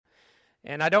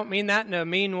And I don't mean that in a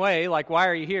mean way, like, why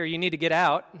are you here? You need to get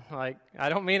out. Like, I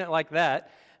don't mean it like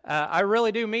that. I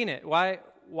really do mean it.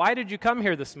 Why did you come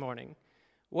here this morning?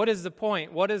 What is the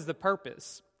point? What is the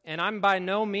purpose? And I'm by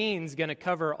no means going to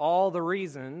cover all the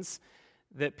reasons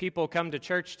that people come to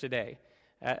church today.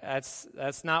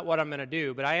 That's not what I'm going to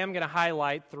do. But I am going to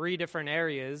highlight 3 different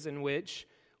areas in which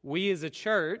we as a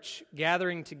church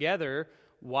gathering together,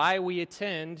 why we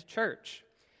attend church.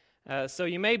 So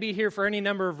you may be here for any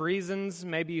number of reasons.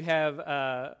 Maybe you have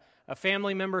a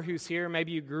family member who's here.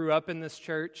 Maybe you grew up in this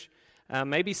church.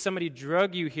 Maybe somebody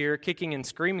drug you here kicking and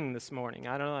screaming this morning.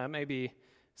 I don't know. That may be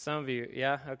some of you.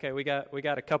 Yeah? Okay, we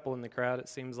got a couple in the crowd, it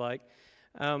seems like.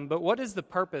 But what is the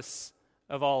purpose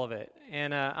of all of it?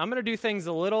 And I'm going to do things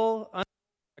a little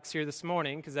unorthodox here this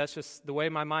morning because that's just the way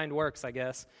my mind works, I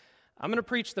guess. I'm going to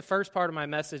preach the first part of my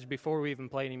message before we even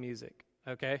play any music,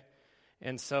 okay?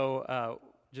 And so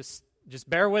just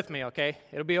bear with me, okay?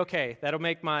 It'll be okay. That'll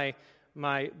make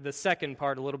the second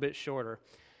part a little bit shorter.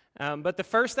 But the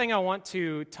first thing I want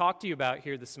to talk to you about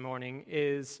here this morning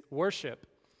is worship.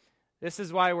 This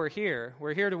is why we're here.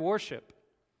 We're here to worship.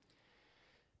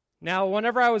 Now,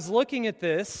 whenever I was looking at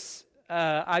this,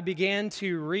 I began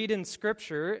to read in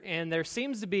Scripture, and there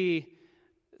seems to be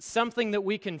something that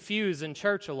we confuse in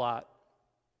church a lot.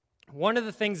 One of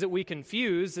the things that we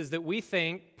confuse is that we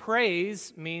think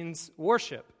praise means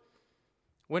worship,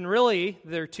 when really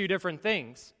they're 2 different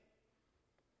things.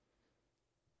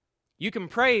 You can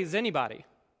praise anybody.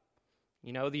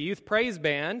 You know, the youth praise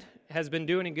band has been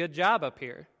doing a good job up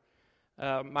here.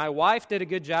 My wife did a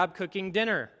good job cooking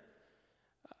dinner.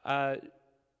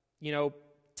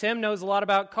 Tim knows a lot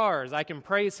about cars. I can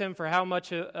praise him for how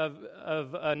much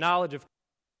of a knowledge of cars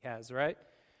he has, right?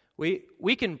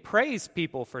 We can praise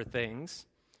people for things,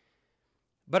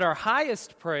 but our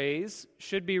highest praise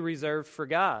should be reserved for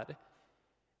God.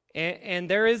 And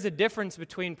there is a difference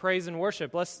between praise and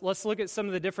worship. Let's look at some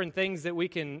of the different things that we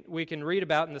can read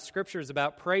about in the Scriptures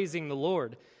about praising the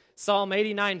Lord. Psalm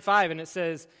 89:5, and it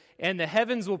says, "And the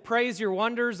heavens will praise your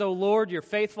wonders, O Lord, your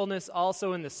faithfulness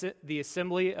also in the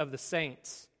assembly of the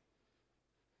saints."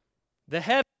 The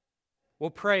heavens will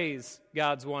praise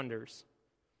God's wonders.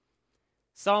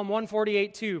 Psalm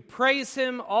 148:2, "Praise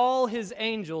him, all his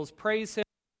angels, praise him,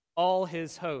 all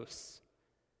his hosts."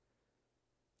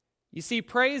 You see,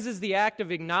 praise is the act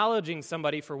of acknowledging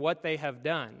somebody for what they have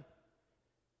done.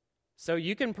 So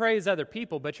you can praise other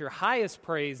people, but your highest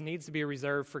praise needs to be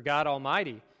reserved for God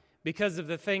Almighty because of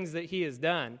the things that He has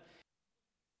done.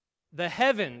 The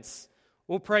heavens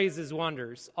will praise His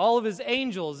wonders. All of His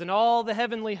angels and all the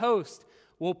heavenly host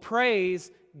will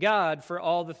praise God for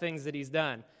all the things that He's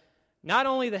done. Not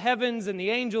only the heavens and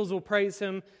the angels will praise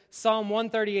Him, Psalm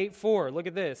 138:4, look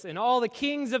at this. "And all the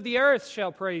kings of the earth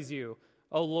shall praise you,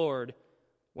 O Lord,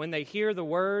 when they hear the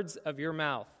words of your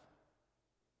mouth."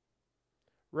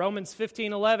 Romans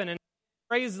 15:11, "And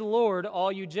praise the Lord,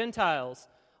 all you Gentiles.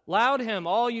 Laud him,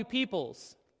 all you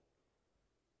peoples."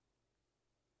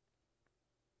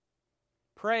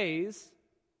 Praise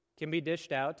can be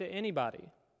dished out to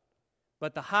anybody,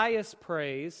 but the highest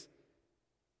praise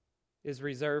is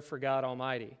reserved for God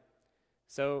Almighty.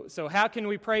 So how can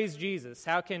we praise Jesus?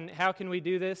 How can we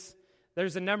do this?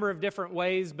 There's a number of different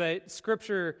ways, but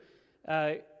Scripture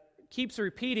keeps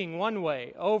repeating one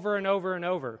way over and over and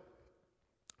over.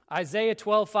 Isaiah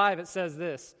 12:5, it says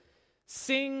this,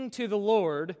 "Sing to the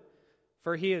Lord,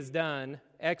 for He has done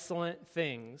excellent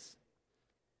things."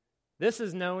 This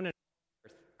is known in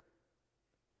earth.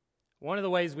 One of the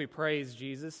ways we praise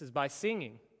Jesus is by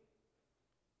singing.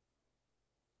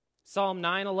 Psalm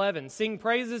 9:11, "Sing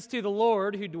praises to the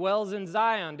Lord who dwells in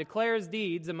Zion, declare His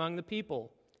deeds among the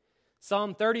people."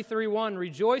 Psalm 33:1,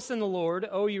 "Rejoice in the Lord,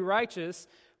 O you righteous,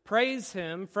 praise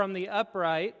Him from the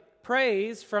upright.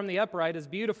 Praise from the upright is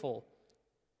beautiful."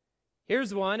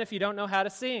 Here's one if you don't know how to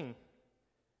sing.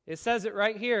 It says it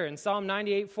right here in Psalm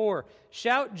 98:4,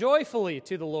 "Shout joyfully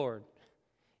to the Lord."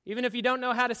 Even if you don't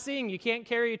know how to sing, you can't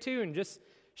carry a tune, just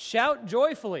shout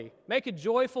joyfully. Make a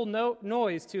joyful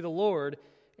noise to the Lord,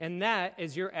 and that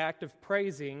is your act of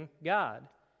praising God.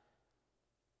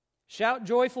 "Shout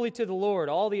joyfully to the Lord,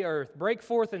 all the earth. Break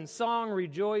forth in song,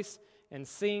 rejoice, and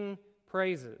sing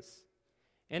praises."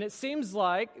 And it seems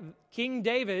like King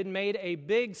David made a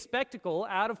big spectacle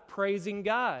out of praising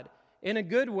God in a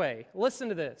good way. Listen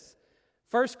to this.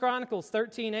 1 Chronicles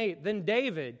 13:8, "Then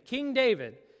David, King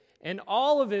David, and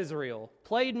all of Israel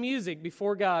played music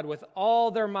before God with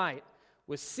all their might,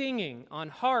 with singing on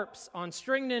harps, on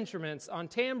stringed instruments, on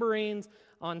tambourines,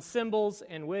 on cymbals,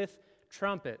 and with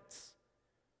trumpets."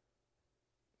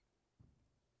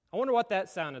 I wonder what that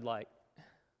sounded like.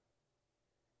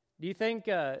 Do you think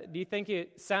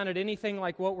it sounded anything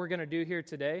like what we're going to do here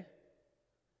today?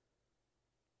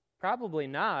 Probably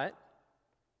not.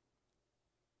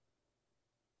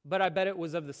 But I bet it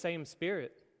was of the same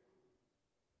spirit.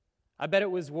 I bet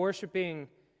it was worshiping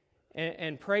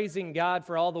and praising God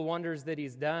for all the wonders that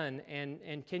He's done.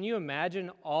 And can you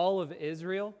imagine all of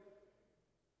Israel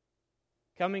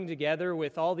coming together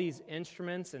with all these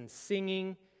instruments and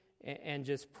singing and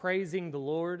just praising the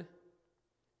Lord?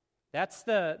 That's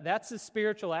the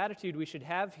spiritual attitude we should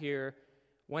have here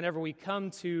whenever we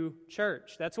come to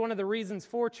church. That's one of the reasons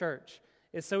for church,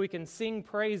 is so we can sing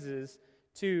praises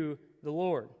to the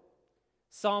Lord.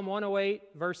 Psalm 108,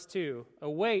 verse 2,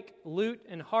 "Awake, lute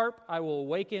and harp, I will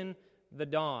awaken the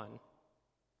dawn."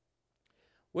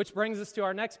 Which brings us to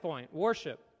our next point,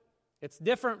 worship. It's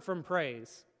different from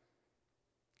praise.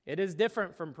 It is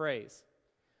different from praise.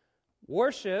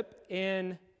 Worship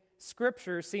in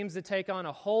Scripture seems to take on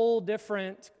a whole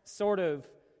different sort of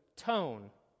tone,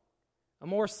 a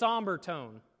more somber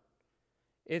tone.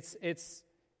 It's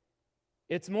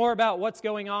more about what's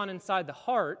going on inside the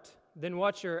heart than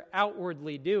what you're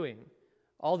outwardly doing,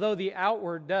 although the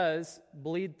outward does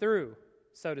bleed through,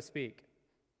 so to speak.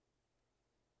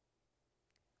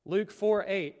 Luke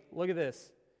 4:8, look at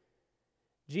this.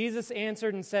 Jesus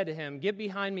answered and said to him, "Get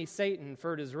behind me, Satan,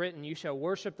 for it is written, you shall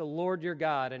worship the Lord your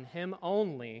God, and Him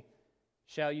only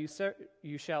you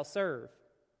shall serve."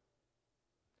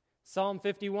 Psalm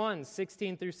 51,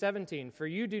 16 through 17, "For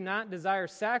you do not desire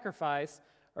sacrifice,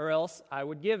 or else I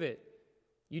would give it.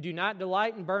 You do not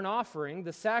delight in burnt offering.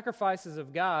 The sacrifices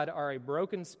of God are a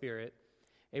broken spirit,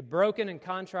 a broken and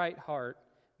contrite heart.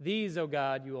 These, O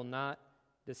God, you will not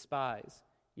despise."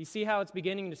 You see how it's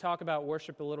beginning to talk about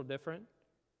worship a little different?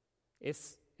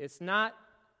 It's not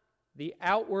the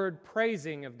outward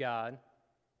praising of God.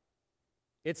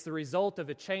 It's the result of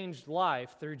a changed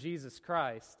life through Jesus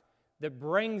Christ that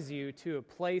brings you to a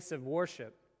place of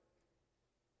worship.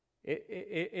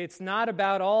 It's not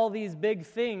about all these big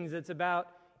things. It's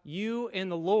about you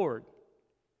and the Lord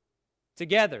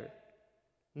together.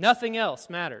 Nothing else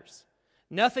matters.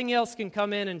 Nothing else can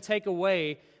come in and take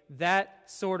away that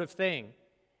sort of thing.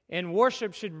 And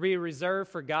worship should be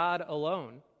reserved for God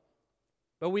alone.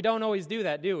 But we don't always do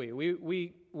that, do we?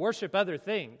 We worship other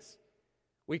things.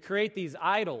 We create these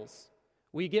idols.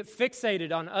 We get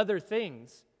fixated on other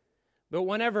things. But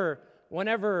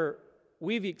whenever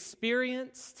we've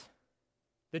experienced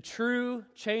the true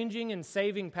changing and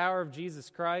saving power of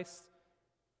Jesus Christ,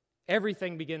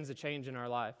 everything begins to change in our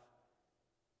life.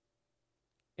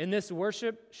 And this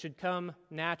worship should come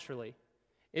naturally.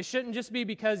 It shouldn't just be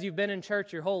because you've been in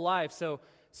church your whole life, so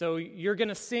you're going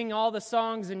to sing all the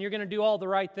songs and you're going to do all the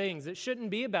right things. It shouldn't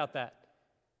be about that.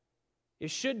 It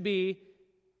should be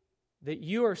that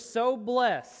you are so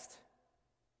blessed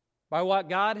by what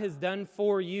God has done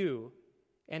for you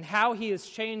and how He has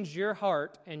changed your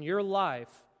heart and your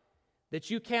life that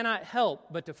you cannot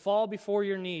help but to fall before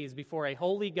your knees before a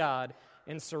holy God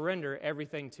and surrender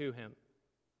everything to Him.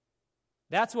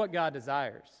 That's what God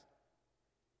desires.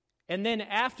 And then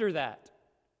after that,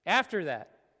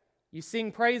 you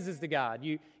sing praises to God.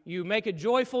 You make a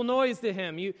joyful noise to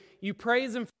Him. You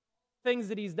praise Him for things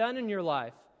that He's done in your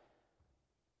life.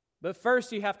 But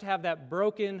first you have to have that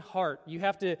broken heart. You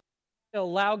have to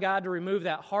allow God to remove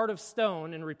that heart of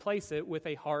stone and replace it with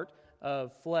a heart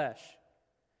of flesh.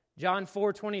 John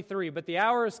 4:23, "But the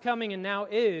hour is coming and now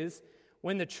is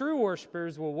when the true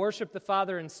worshipers will worship the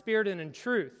Father in spirit and in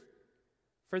truth.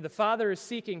 For the Father is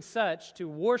seeking such to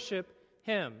worship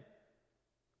Him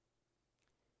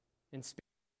in spirit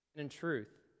and in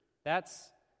truth."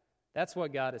 That's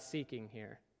what God is seeking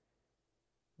here.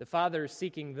 The Father is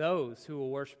seeking those who will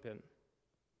worship Him.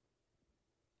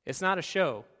 It's not a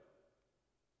show.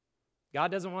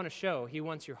 God doesn't want a show. He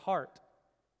wants your heart.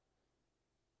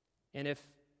 And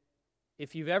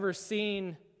if you've ever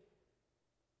seen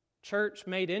church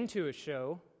made into a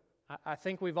show, I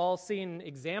think we've all seen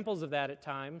examples of that at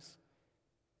times.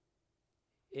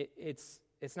 It's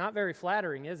not very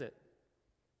flattering, is it?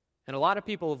 And a lot of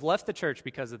people have left the church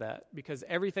because of that, because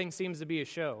everything seems to be a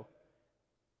show.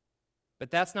 But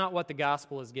that's not what the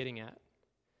gospel is getting at.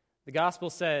 The gospel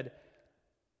said,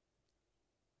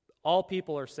 all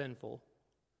people are sinful,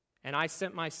 and I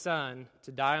sent my Son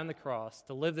to die on the cross,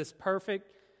 to live this perfect,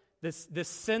 this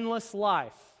sinless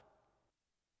life,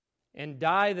 and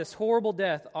die this horrible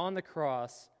death on the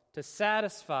cross to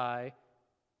satisfy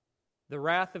the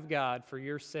wrath of God for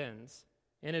your sins.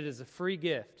 And it is a free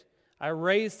gift. I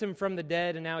raised Him from the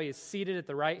dead, and now He is seated at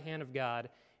the right hand of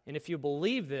God. And if you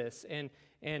believe this, and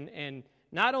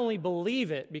not only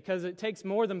believe it, because it takes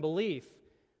more than belief,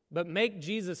 but make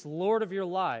Jesus Lord of your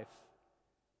life,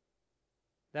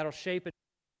 that'll shape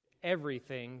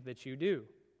everything that you do.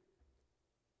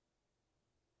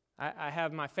 I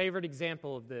have my favorite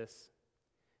example of this.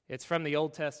 It's from the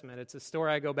Old Testament. It's a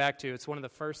story I go back to. It's one of the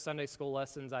first Sunday school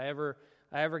lessons I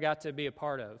ever got to be a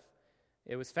part of.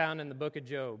 It was found in the book of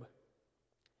Job.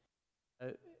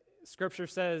 Scripture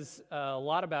says a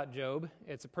lot about Job.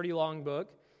 It's a pretty long book.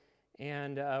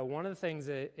 And one of the things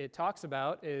that it talks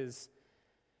about is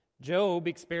Job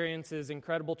experiences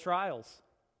incredible trials.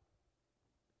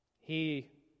 He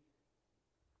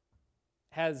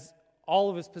has all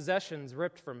of his possessions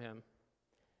ripped from him.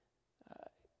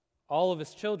 All of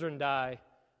his children die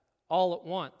all at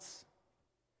once.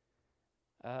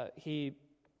 He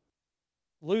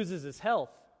loses his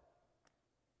health.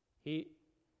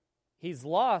 He's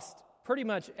lost pretty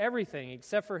much everything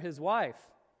except for his wife.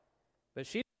 But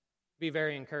she be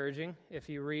very encouraging if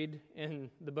you read in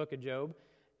the book of Job.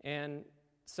 And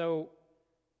so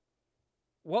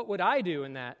what would I do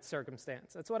in that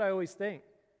circumstance? That's what I always think.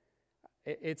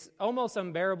 It's almost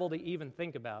unbearable to even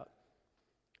think about.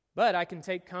 But I can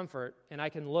take comfort and I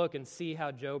can look and see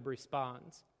how Job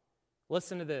responds.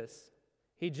 Listen to this.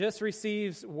 He just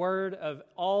receives word of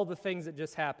all the things that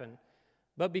just happened.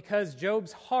 But because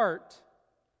Job's heart,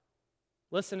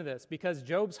 listen to this, because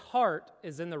Job's heart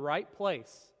is in the right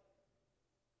place,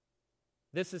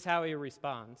 this is how he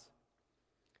responds.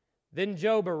 Then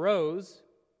Job arose,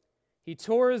 he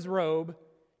tore his robe,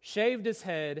 shaved his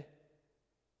head,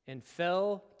 and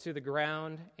fell to the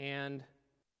ground and,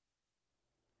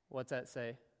 what's that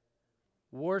say?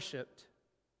 Worshipped.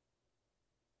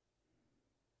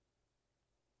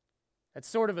 That's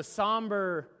sort of a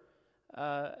somber,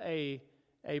 a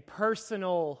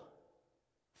personal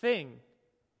thing.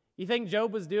 You think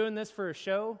Job was doing this for a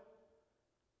show?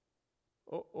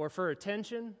 Or for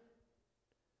attention?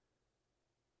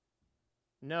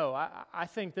 No, I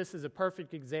think this is a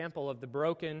perfect example of the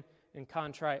broken and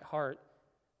contrite heart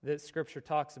that Scripture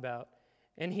talks about.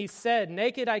 And he said,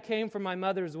 "Naked I came from my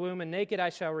mother's womb, and naked I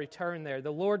shall return there.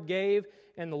 The Lord gave,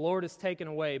 and the Lord has taken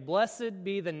away. Blessed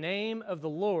be the name of the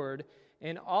Lord."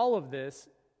 In all of this,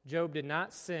 Job did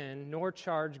not sin, nor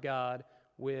charge God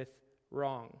with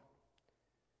wrong.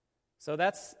 So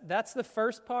that's the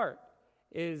first part,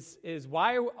 is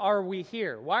why are we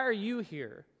here? Why are you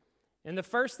here? And the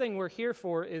first thing we're here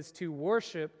for is to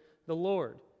worship the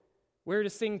Lord. We're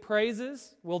to sing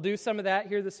praises. We'll do some of that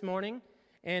here this morning.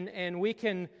 And we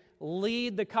can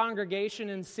lead the congregation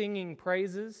in singing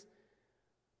praises.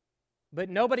 But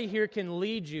nobody here can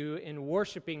lead you in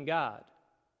worshiping God.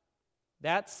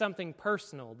 That's something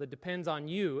personal that depends on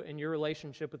you and your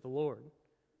relationship with the Lord.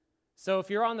 So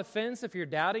if you're on the fence, if you're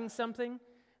doubting something,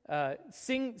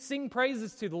 sing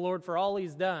praises to the Lord for all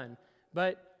He's done.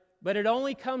 But it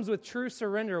only comes with true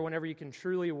surrender whenever you can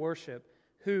truly worship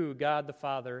who God the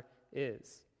Father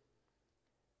is.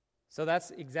 So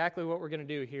that's exactly what we're going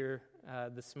to do here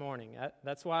this morning.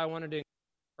 That's why I wanted to do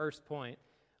the first point.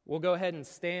 We'll go ahead and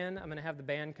stand. I'm going to have the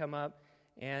band come up,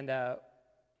 and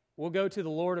we'll go to the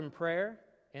Lord in prayer,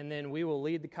 and then we will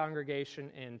lead the congregation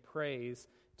in praise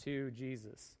to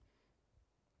Jesus.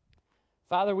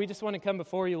 Father, we just want to come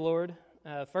before you, Lord.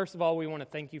 First of all, we want to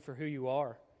thank you for who you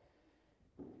are.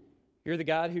 You're the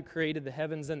God who created the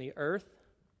heavens and the earth.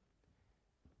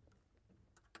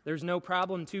 There's no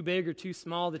problem too big or too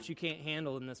small that you can't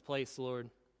handle in this place, Lord.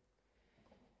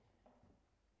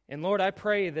 And Lord, I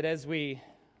pray that as we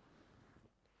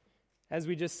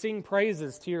just sing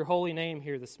praises to your holy name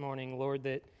here this morning, Lord,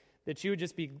 that you would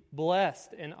just be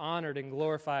blessed and honored and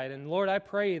glorified. And Lord, I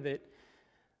pray that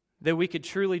we could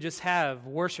truly just have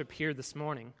worship here this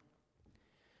morning.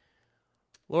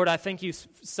 Lord, I thank you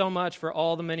so much for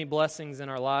all the many blessings in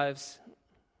our lives.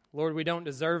 Lord, we don't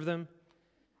deserve them,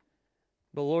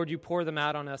 but Lord, you pour them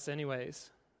out on us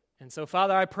anyways. And so,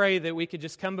 Father, I pray that we could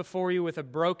just come before you with a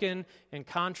broken and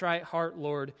contrite heart,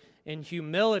 Lord, in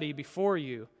humility before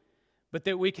you, but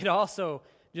that we could also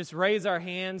just raise our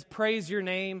hands, praise your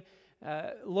name.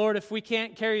 Lord, if we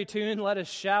can't carry a tune, let us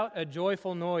shout a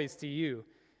joyful noise to you.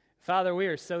 Father, we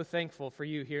are so thankful for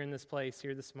you here in this place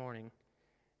here this morning.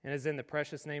 And it's in the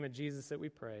precious name of Jesus that we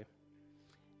pray.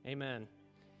 Amen.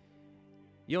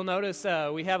 You'll notice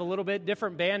we have a little bit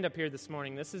different band up here this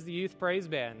morning. This is the Youth Praise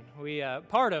Band.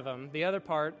 Part of them, the other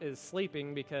part is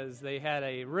sleeping because they had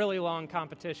a really long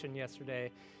competition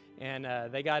yesterday. And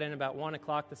they got in about 1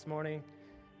 o'clock this morning,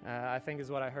 I think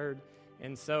is what I heard.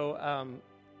 And so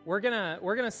we're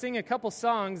gonna sing a couple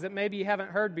songs that maybe you haven't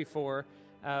heard before.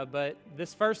 But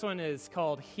this first one is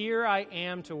called "Here I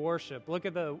Am to Worship." Look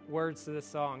at the words to this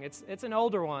song. It's an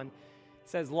older one. It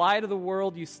says, "Light of the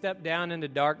world, you step down into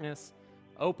darkness.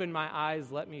 Open my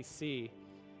eyes, let me see."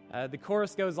 The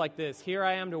chorus goes like this: here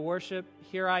I am to worship,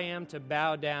 here I am to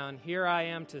bow down, here I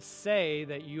am to say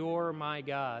that you're my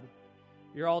God.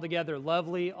 You're altogether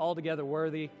lovely, altogether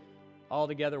worthy,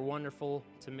 altogether wonderful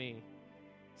to me.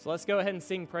 So let's go ahead and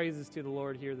sing praises to the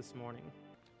Lord here this morning.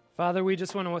 Father, we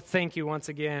just want to thank you once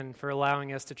again for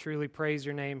allowing us to truly praise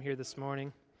your name here this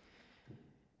morning.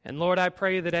 And Lord, I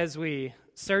pray that as we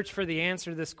search for the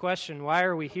answer to this question, why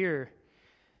are we here,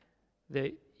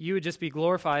 that you would just be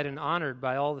glorified and honored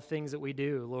by all the things that we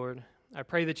do, Lord. I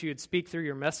pray that you would speak through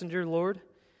your messenger, Lord.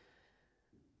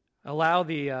 Allow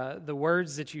the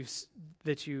words that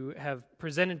you have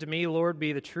presented to me, Lord,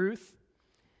 be the truth.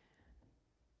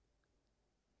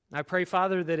 I pray,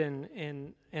 Father, that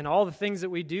in all the things that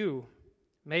we do,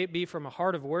 may it be from a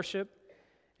heart of worship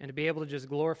and to be able to just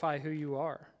glorify who you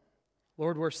are.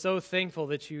 Lord, we're so thankful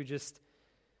that you just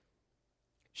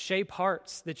shape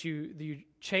hearts, that you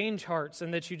change hearts,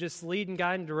 and that you just lead and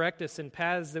guide and direct us in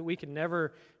paths that we can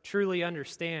never truly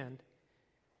understand.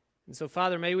 And so,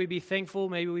 Father, may we be thankful,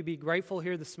 may we be grateful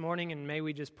here this morning, and may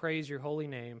we just praise your holy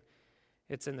name.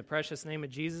 It's in the precious name of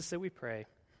Jesus that we pray.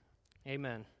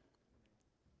 Amen.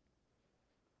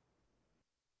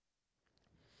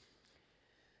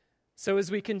 So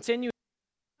as we continue,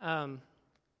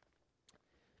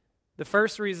 the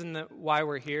first reason why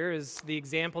we're here is the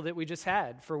example that we just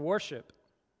had for worship.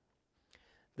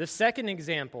 The second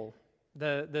example,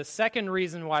 the second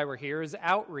reason why we're here is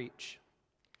outreach.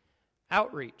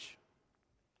 Outreach.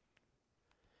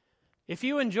 If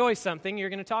you enjoy something, you're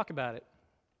going to talk about it.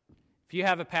 If you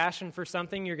have a passion for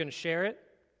something, you're going to share it.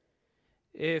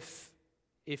 If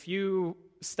you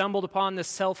stumbled upon this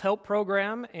self-help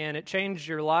program and it changed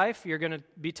your life, you're going to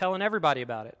be telling everybody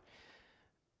about it.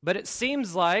 But it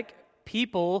seems like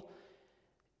people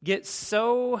get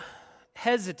so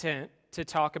hesitant to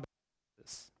talk about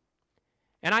this.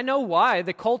 And I know why.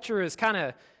 The culture is kind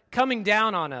of coming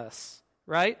down on us,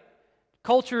 right?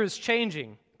 Culture is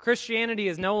changing. Christianity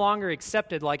is no longer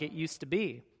accepted like it used to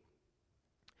be.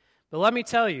 But let me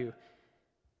tell you,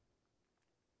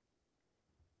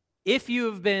 if you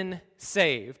have been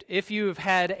saved, if you have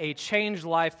had a changed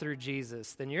life through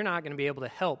Jesus, then you're not going to be able to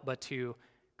help but to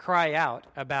cry out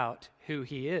about who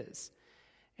he is.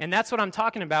 And that's what I'm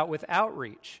talking about with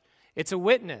outreach. It's a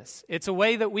witness. It's a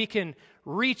way that we can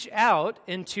reach out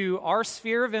into our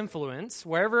sphere of influence,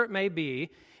 wherever it may be,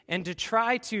 and to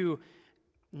try to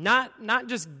not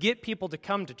just get people to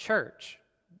come to church.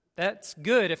 That's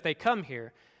good if they come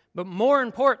here. But more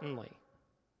importantly,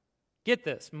 get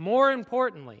this, more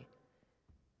importantly,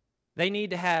 they need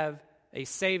to have a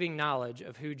saving knowledge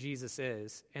of who Jesus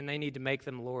is, and they need to make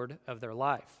them Lord of their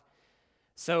life.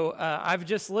 So I've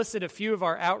just listed a few of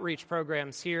our outreach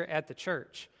programs here at the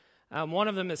church. One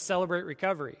of them is Celebrate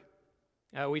Recovery.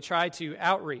 We try to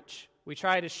outreach. We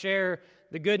try to share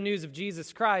the good news of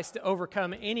Jesus Christ to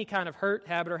overcome any kind of hurt,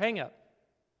 habit, or hang-up.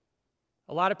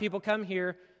 A lot of people come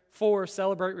here for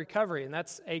Celebrate Recovery, and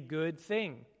that's a good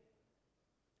thing.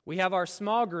 We have our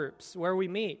small groups where we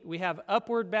meet. We have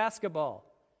Upward Basketball.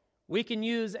 We can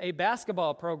use a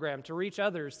basketball program to reach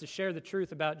others to share the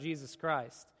truth about Jesus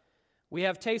Christ. We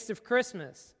have Taste of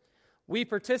Christmas. We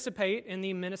participate in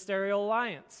the Ministerial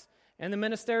Alliance. And the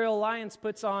Ministerial Alliance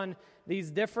puts on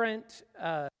these different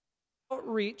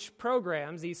outreach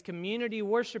programs, these community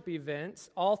worship events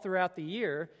all throughout the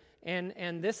year.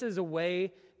 And this is a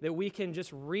way that we can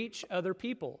just reach other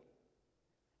people.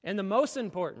 And the most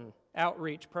important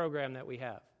outreach program that we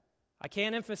have, I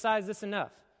can't emphasize this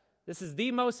enough, this is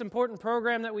the most important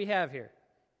program that we have here,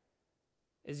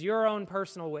 is your own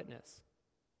personal witness.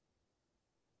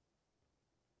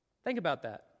 Think about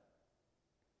that.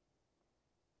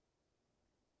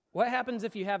 What happens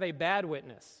if you have a bad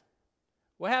witness?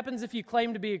 What happens if you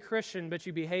claim to be a Christian but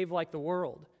you behave like the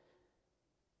world?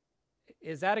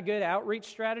 Is that a good outreach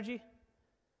strategy?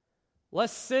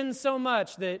 Let's sin so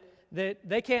much that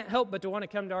they can't help but to want to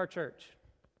come to our church.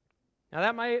 Now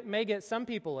that may get some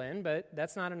people in, but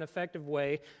that's not an effective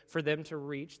way for them to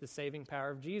reach the saving power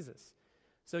of Jesus.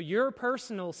 So your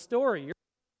personal story, your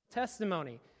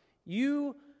testimony,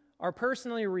 you are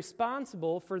personally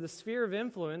responsible for the sphere of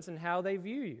influence and how they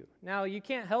view you. Now, you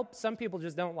can't help, some people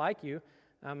just don't like you.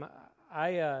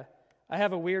 I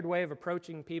have a weird way of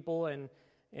approaching people,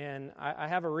 and I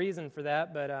have a reason for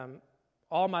that, but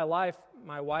all my life,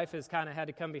 my wife has kind of had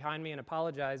to come behind me and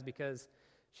apologize because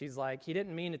she's like, he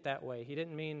didn't mean it that way. He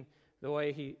didn't mean the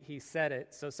way he said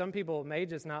it. So some people may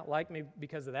just not like me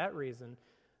because of that reason,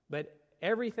 but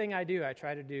everything I do, I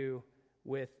try to do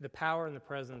with the power and the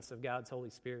presence of God's Holy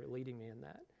Spirit leading me in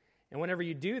that. And whenever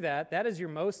you do that, that is your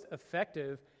most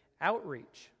effective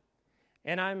outreach.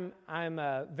 And I'm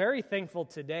very thankful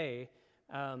today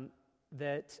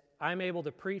that I'm able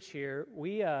to preach here,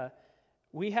 we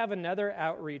have another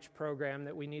outreach program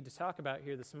that we need to talk about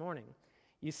here this morning.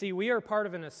 You see, we are part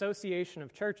of an association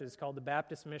of churches called the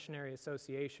Baptist Missionary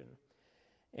Association.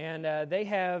 And they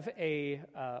have a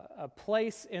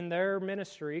place in their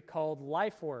ministry called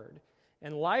Life Word.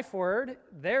 And Life Word,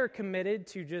 they're committed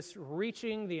to just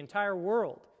reaching the entire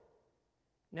world.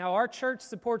 Now, our church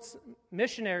supports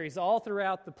missionaries all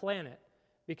throughout the planet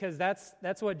because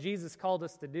that's what Jesus called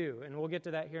us to do, and we'll get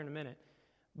to that here in a minute.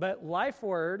 But Life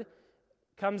Word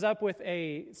comes up with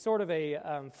a sort of a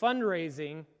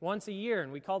fundraising once a year,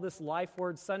 and we call this Life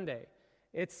Word Sunday.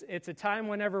 It's a time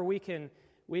whenever we can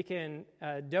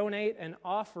donate an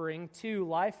offering to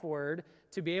Life Word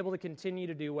to be able to continue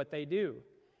to do what they do.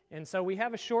 And so we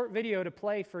have a short video to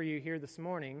play for you here this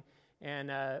morning,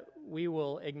 and we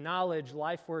will acknowledge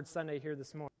Life Word Sunday here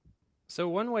this morning. So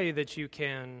one way that you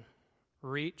can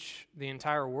reach the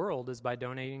entire world is by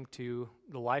donating to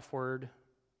the Life Word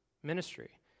ministry.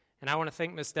 And I want to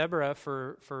thank Miss Deborah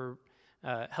for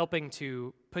helping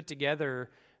to put together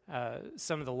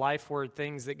some of the Life Word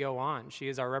things that go on. She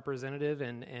is our representative,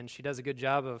 and she does a good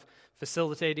job of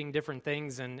facilitating different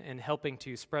things and helping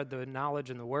to spread the knowledge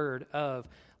and the word of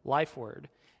Life Word.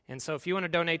 And so if you want to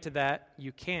donate to that,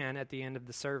 you can at the end of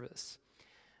the service.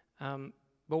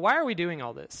 But why are we doing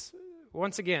all this?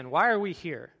 Once again, why are we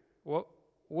here?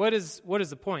 What is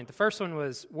the point? The first one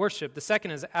was worship. The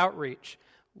second is outreach.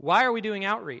 Why are we doing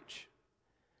outreach?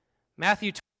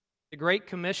 Matthew 20, the Great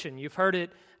Commission. You've heard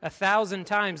it 1,000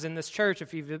 times in this church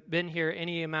if you've been here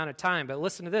any amount of time. But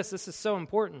listen to this. This is so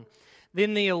important.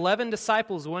 Then the 11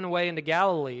 disciples went away into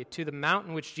Galilee to the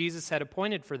mountain which Jesus had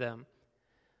appointed for them.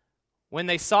 When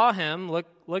they saw him,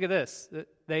 look at this.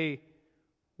 They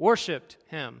worshiped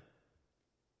him.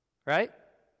 Right?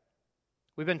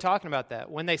 We've been talking about that.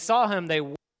 When they saw him, they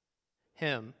worshiped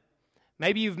him.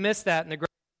 Maybe you've missed that in the Great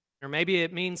Commission, or maybe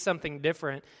it means something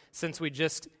different since we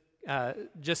just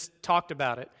talked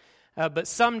about it. But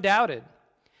some doubted.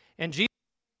 And Jesus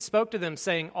spoke to them,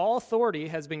 saying, "All authority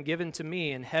has been given to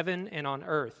me in heaven and on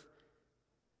earth.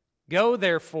 Go,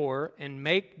 therefore, and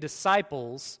make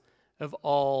disciples of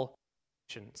all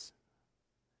nations."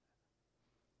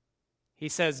 He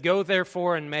says, "Go,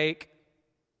 therefore, and make,"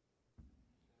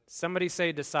 somebody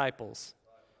say disciples.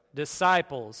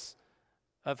 Disciples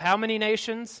of how many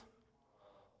nations?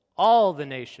 All the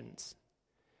nations.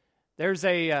 There's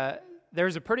a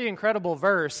pretty incredible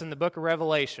verse in the book of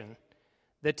Revelation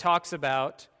that talks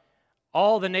about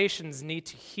all the nations need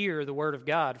to hear the word of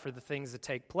God for the things that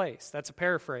take place. That's a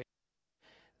paraphrase.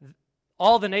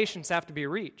 All the nations have to be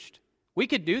reached. We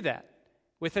could do that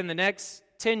within the next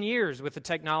 10 years with the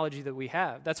technology that we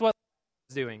have. That's what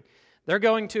is doing. They're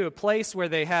going to a place where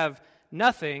they have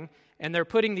nothing, and they're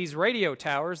putting these radio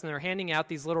towers, and they're handing out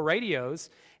these little radios,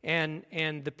 and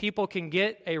the people can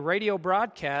get a radio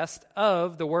broadcast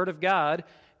of the Word of God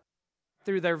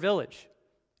through their village.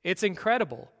 It's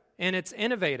incredible, and it's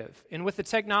innovative. And with the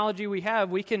technology we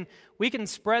have, we can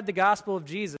spread the gospel of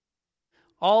Jesus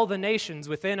all the nations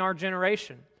within our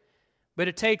generation. But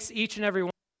it takes each and every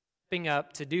one stepping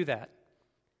up to do that.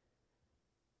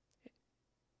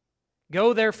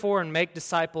 Go, therefore, and make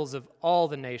disciples of all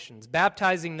the nations,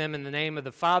 baptizing them in the name of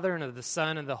the Father and of the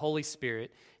Son and the Holy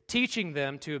Spirit, teaching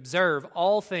them to observe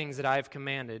all things that I have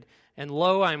commanded. And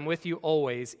lo, I am with you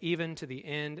always, even to the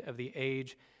end of the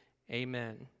age.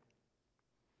 Amen.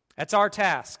 That's our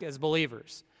task as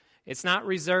believers. It's not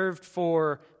reserved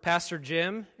for Pastor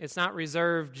Jim. It's not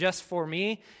reserved just for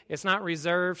me. It's not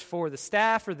reserved for the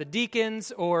staff or the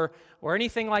deacons or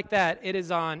anything like that. It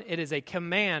is a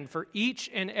command for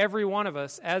each and every one of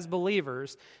us as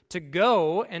believers to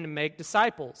go and make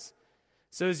disciples.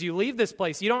 So as you leave this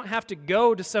place, you don't have to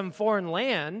go to some foreign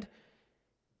land,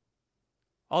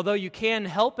 although you can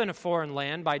help in a foreign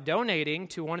land by donating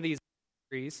to one of these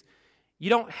ministries. You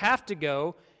don't have to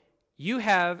go. You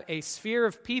have a sphere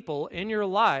of people in your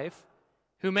life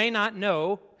who may not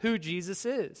know who Jesus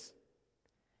is.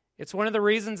 It's one of the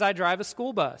reasons I drive a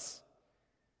school bus,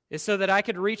 is so that I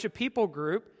could reach a people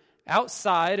group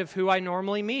outside of who I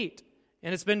normally meet.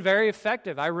 And it's been very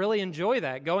effective. I really enjoy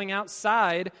that, going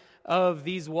outside of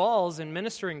these walls and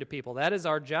ministering to people. That is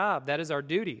our job. That is our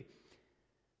duty.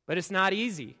 But it's not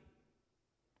easy.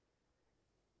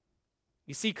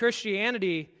 You see,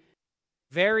 Christianity,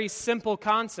 very simple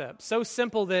concept. So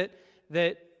simple that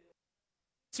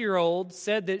 6-year-old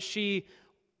said that she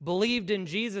believed in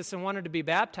Jesus and wanted to be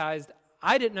baptized.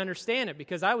 I didn't understand it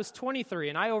because I was 23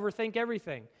 and I overthink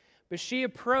everything. But she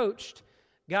approached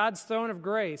God's throne of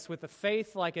grace with a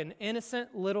faith like an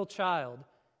innocent little child.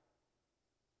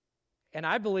 And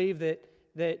I believe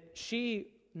that she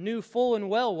knew full and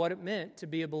well what it meant to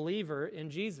be a believer in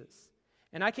Jesus.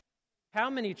 And I can't tell you how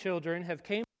many children have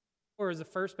came as a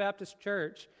First Baptist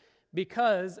Church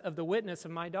because of the witness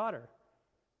of my daughter.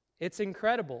 It's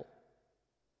incredible.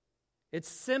 It's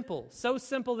simple, so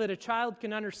simple that a child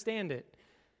can understand it,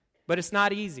 but it's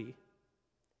not easy.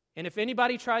 And if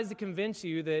anybody tries to convince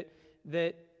you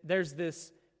that there's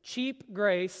this cheap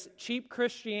grace, cheap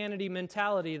Christianity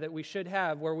mentality that we should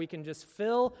have where we can just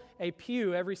fill a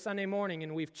pew every Sunday morning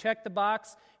and we've checked the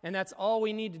box and that's all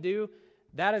we need to do,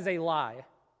 that is a lie,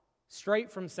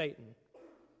 straight from Satan.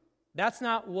 That's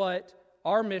not what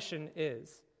our mission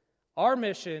is. Our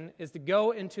mission is to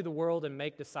go into the world and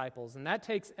make disciples, and that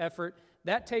takes effort,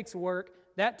 that takes work,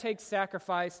 that takes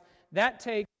sacrifice, that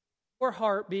takes your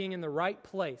heart being in the right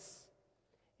place.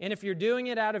 And if you're doing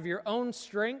it out of your own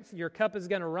strength, your cup is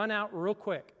going to run out real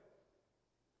quick.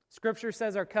 Scripture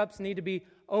says our cups need to be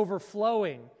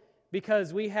overflowing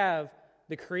because we have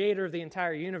the creator of the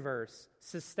entire universe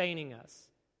sustaining us.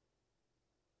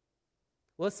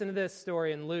 Listen to this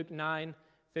story in Luke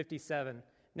 9:57.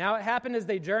 Now it happened as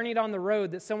they journeyed on the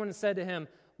road that someone said to him,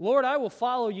 "Lord, I will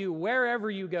follow you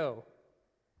wherever you go."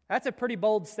 That's a pretty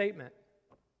bold statement.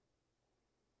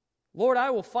 Lord, I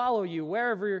will follow you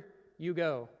wherever you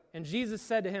go. And Jesus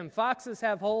said to him, "Foxes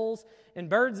have holes and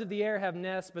birds of the air have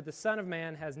nests, but the Son of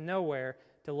Man has nowhere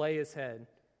to lay his head."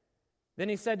 Then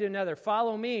he said to another,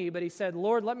 "Follow me." But he said,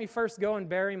 "Lord, let me first go and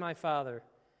bury my father."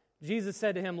 Jesus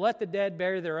said to him, "Let the dead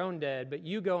bury their own dead, but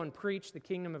you go and preach the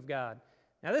kingdom of God."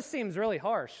 Now this seems really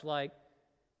harsh. Like,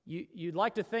 you'd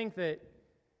like to think that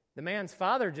the man's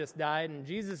father just died and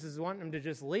Jesus is wanting him to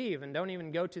just leave and don't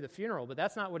even go to the funeral, but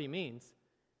that's not what he means.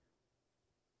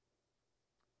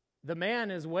 The man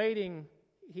is waiting.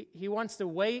 He wants to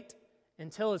wait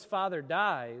until his father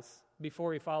dies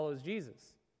before he follows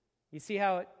Jesus. You see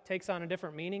how it takes on a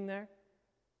different meaning there?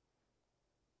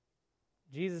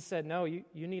 Jesus said, "No, you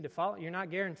need to follow. You're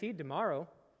not guaranteed tomorrow.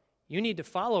 You need to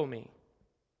follow me."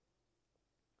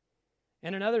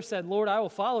 And another said, "Lord, I will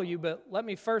follow you, but let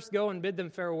me first go and bid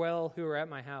them farewell who are at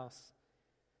my house."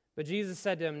 But Jesus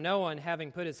said to him, "No one,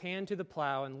 having put his hand to the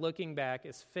plow and looking back,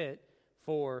 is fit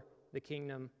for the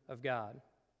kingdom of God."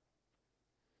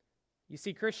 You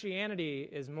see, Christianity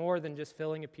is more than just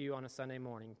filling a pew on a Sunday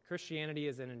morning. Christianity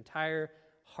is an entire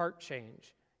heart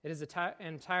change. It is an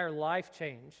entire life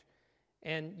change.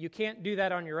 And you can't do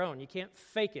that on your own. You can't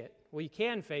fake it. Well, you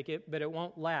can fake it, but it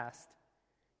won't last.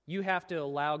 You have to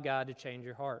allow God to change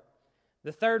your heart.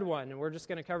 The third one, and we're just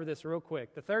going to cover this real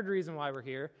quick. The third reason why we're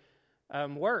here,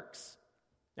 works.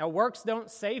 Now, works don't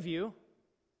save you.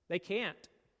 They can't.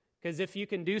 Because if you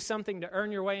can do something to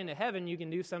earn your way into heaven, you can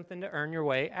do something to earn your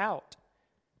way out.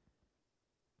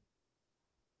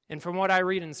 And from what I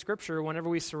read in Scripture, whenever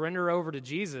we surrender over to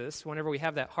Jesus, whenever we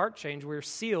have that heart change, we're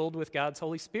sealed with God's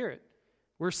Holy Spirit.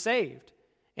 We're saved,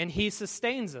 and He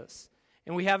sustains us,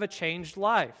 and we have a changed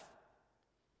life.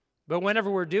 But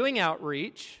whenever we're doing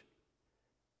outreach,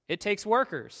 it takes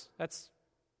workers.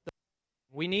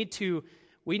 We need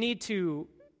to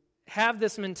have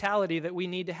this mentality that we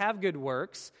need to have good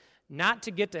works, not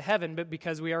to get to heaven, but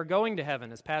because we are going to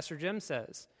heaven, as Pastor Jim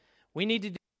says. We need to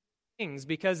do things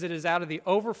because it is out of the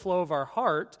overflow of our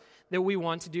heart that we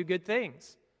want to do good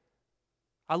things.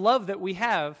 I love that we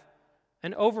have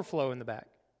an overflow in the back.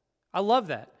 I love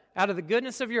that. Out of the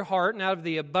goodness of your heart and out of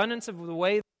the abundance of the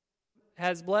way that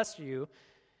has blessed you,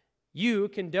 you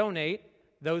can donate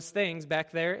those things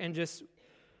back there and just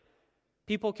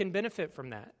people can benefit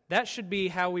from that. That should be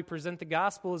how we present the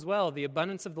gospel as well, the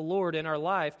abundance of the Lord in our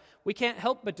life. We can't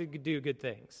help but to do good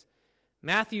things.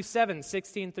 Matthew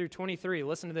 7:16 through 23,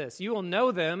 listen to this. "You will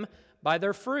know them by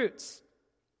their fruits.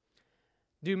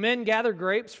 Do men gather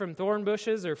grapes from thorn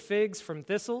bushes or figs from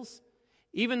thistles?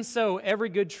 Even so, every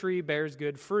good tree bears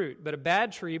good fruit, but a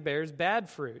bad tree bears bad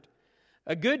fruit.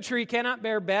 A good tree cannot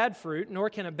bear bad fruit, nor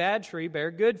can a bad tree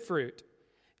bear good fruit.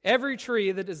 Every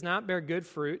tree that does not bear good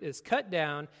fruit is cut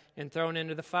down and thrown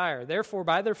into the fire. Therefore,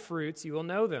 by their fruits you will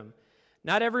know them.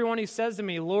 Not everyone who says to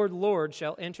me, 'Lord, Lord,'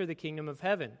 shall enter the kingdom of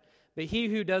heaven, but he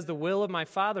who does the will of my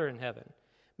Father in heaven.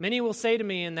 Many will say to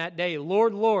me in that day,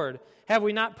 'Lord, Lord, have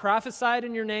we not prophesied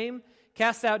in your name,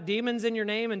 cast out demons in your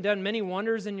name, and done many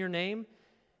wonders in your name?'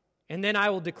 And then I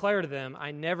will declare to them,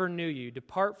 'I never knew you.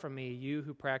 Depart from me, you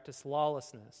who practice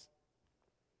lawlessness.'"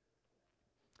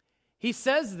 He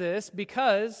says this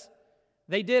because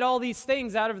they did all these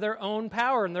things out of their own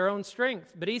power and their own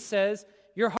strength. But he says,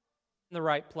 your heart wasn't in the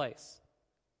right place.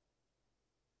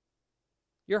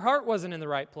 Your heart wasn't in the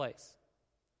right place.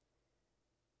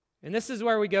 And this is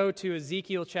where we go to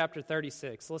Ezekiel chapter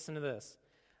 36. Listen to this.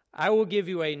 "I will give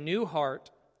you a new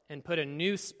heart and put a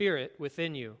new spirit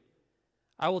within you.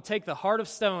 I will take the heart of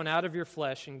stone out of your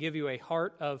flesh and give you a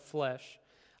heart of flesh.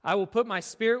 I will put my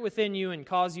spirit within you and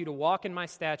cause you to walk in my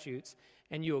statutes,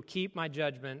 and you will keep my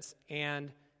judgments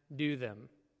and do them.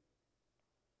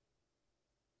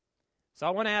 So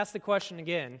I want to ask the question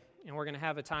again, and we're going to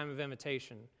have a time of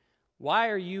invitation. Why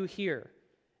are you here?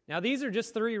 Now, these are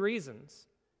just 3 reasons: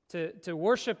 to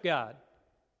worship God,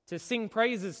 to sing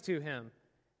praises to Him,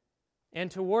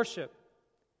 and to worship.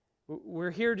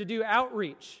 We're here to do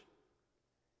outreach,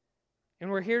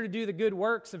 and we're here to do the good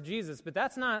works of Jesus, but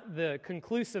that's not the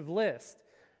conclusive list.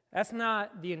 That's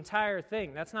not the entire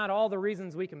thing. That's not all the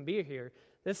reasons we can be here.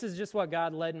 This is just what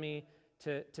God led me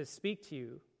to speak to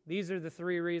you. These are the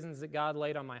 3 reasons that God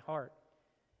laid on my heart.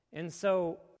 And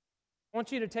so I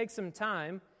want you to take some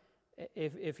time.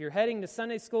 If you're heading to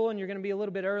Sunday school and you're going to be a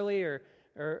little bit early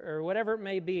or whatever it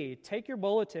may be, take your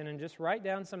bulletin and just write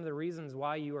down some of the reasons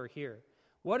why you are here.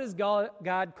 What has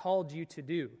God called you to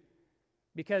do?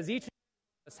 Because each of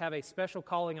us have a special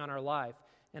calling on our life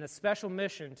and a special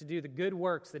mission to do the good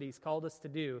works that He's called us to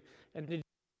do, and to do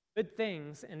good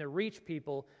things and to reach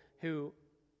people who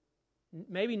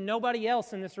maybe nobody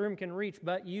else in this room can reach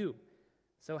but you.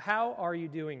 So how are you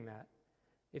doing that?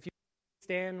 If you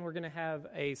stand, we're going to have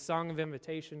a song of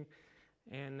invitation,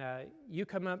 and you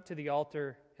come up to the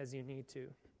altar as you need to.